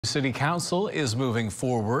City Council is moving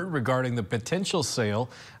forward regarding the potential sale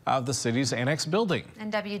of the city's annex building.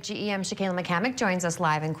 And WGEM Shakayla McCamick joins us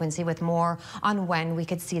live in Quincy with more on when we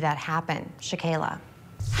could see that happen. Shakayla.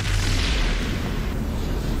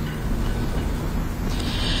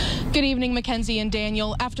 Good evening, Mackenzie and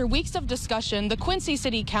Daniel. After weeks of discussion, the Quincy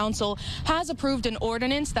City Council has approved an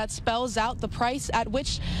ordinance that spells out the price at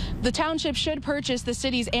which the township should purchase the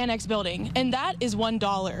city's annex building, and that is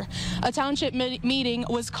 $1. A township meeting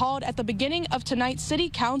was called at the beginning of tonight's City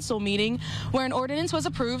Council meeting, where an ordinance was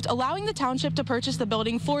approved allowing the township to purchase the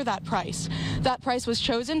building for that price. That price was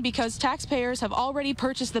chosen because taxpayers have already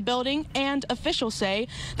purchased the building, and officials say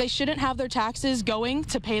they shouldn't have their taxes going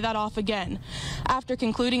to pay that off again. After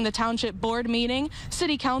concluding the Township Board meeting,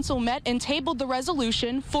 City Council met and tabled the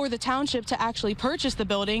resolution for the township to actually purchase the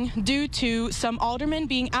building due to some aldermen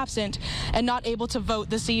being absent and not able to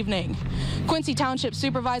vote this evening. Quincy Township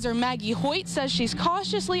Supervisor Maggie Hoyt says she's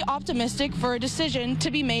cautiously optimistic for a decision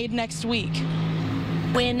to be made next week.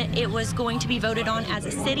 When it was going to be voted on as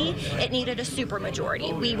a city, it needed a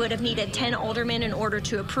supermajority. We would have needed 10 aldermen in order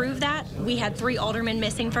to approve that. We had 3 aldermen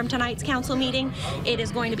missing from tonight's council meeting. It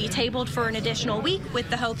is going to be tabled for an additional week with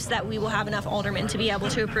the hopes that we will have enough aldermen to be able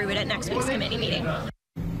to approve it at next week's committee meeting.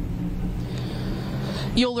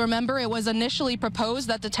 You'll remember it was initially proposed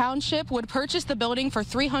that the township would purchase the building for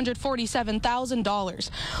 $347,000.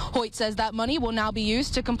 Hoyt says that money will now be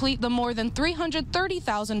used to complete the more than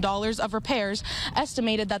 $330,000 of repairs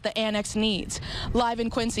estimated that the annex needs. Live in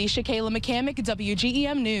Quincy, Shakayla McCamick,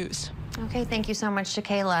 WGEM News. Okay, thank you so much,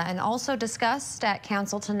 Shakayla. And also discussed at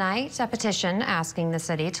council tonight a petition asking the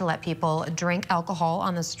city to let people drink alcohol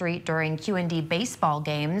on the street during Q&D baseball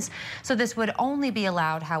games. So this would only be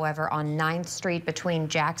allowed, however, on 9th Street between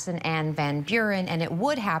Jackson and Van Buren, and it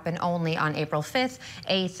would happen only on April 5th,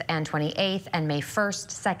 8th, and 28th, and May 1st,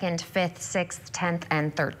 2nd, 5th, 6th, 10th,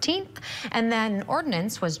 and 13th. And then an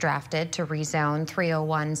ordinance was drafted to rezone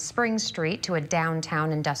 301 Spring Street to a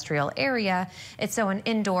downtown industrial area. It's so an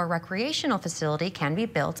indoor recreational facility can be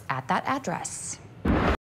built at that address.